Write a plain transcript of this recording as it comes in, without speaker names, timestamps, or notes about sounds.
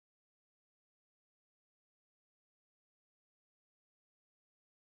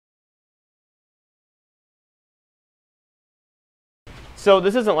So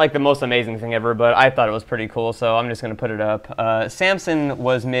this isn't like the most amazing thing ever, but I thought it was pretty cool, so I'm just going to put it up. Samson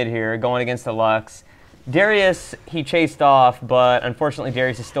was mid here, going against the Lux. Darius, he chased off, but unfortunately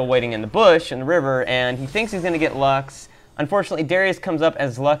Darius is still waiting in the bush in the river, and he thinks he's going to get Lux. Unfortunately, Darius comes up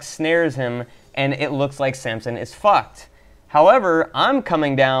as Lux snares him, and it looks like Samson is fucked. However, I'm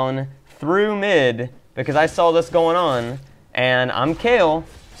coming down through mid because I saw this going on, and I'm KAYLE,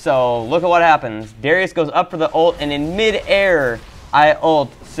 so look at what happens. Darius goes up for the ult, and in mid-air, I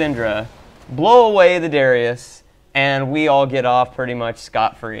ult Syndra, blow away the Darius, and we all get off pretty much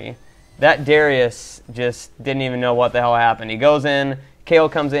scot-free. That Darius just didn't even know what the hell happened. He goes in, KAYLE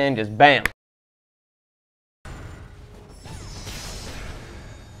comes in, just bam.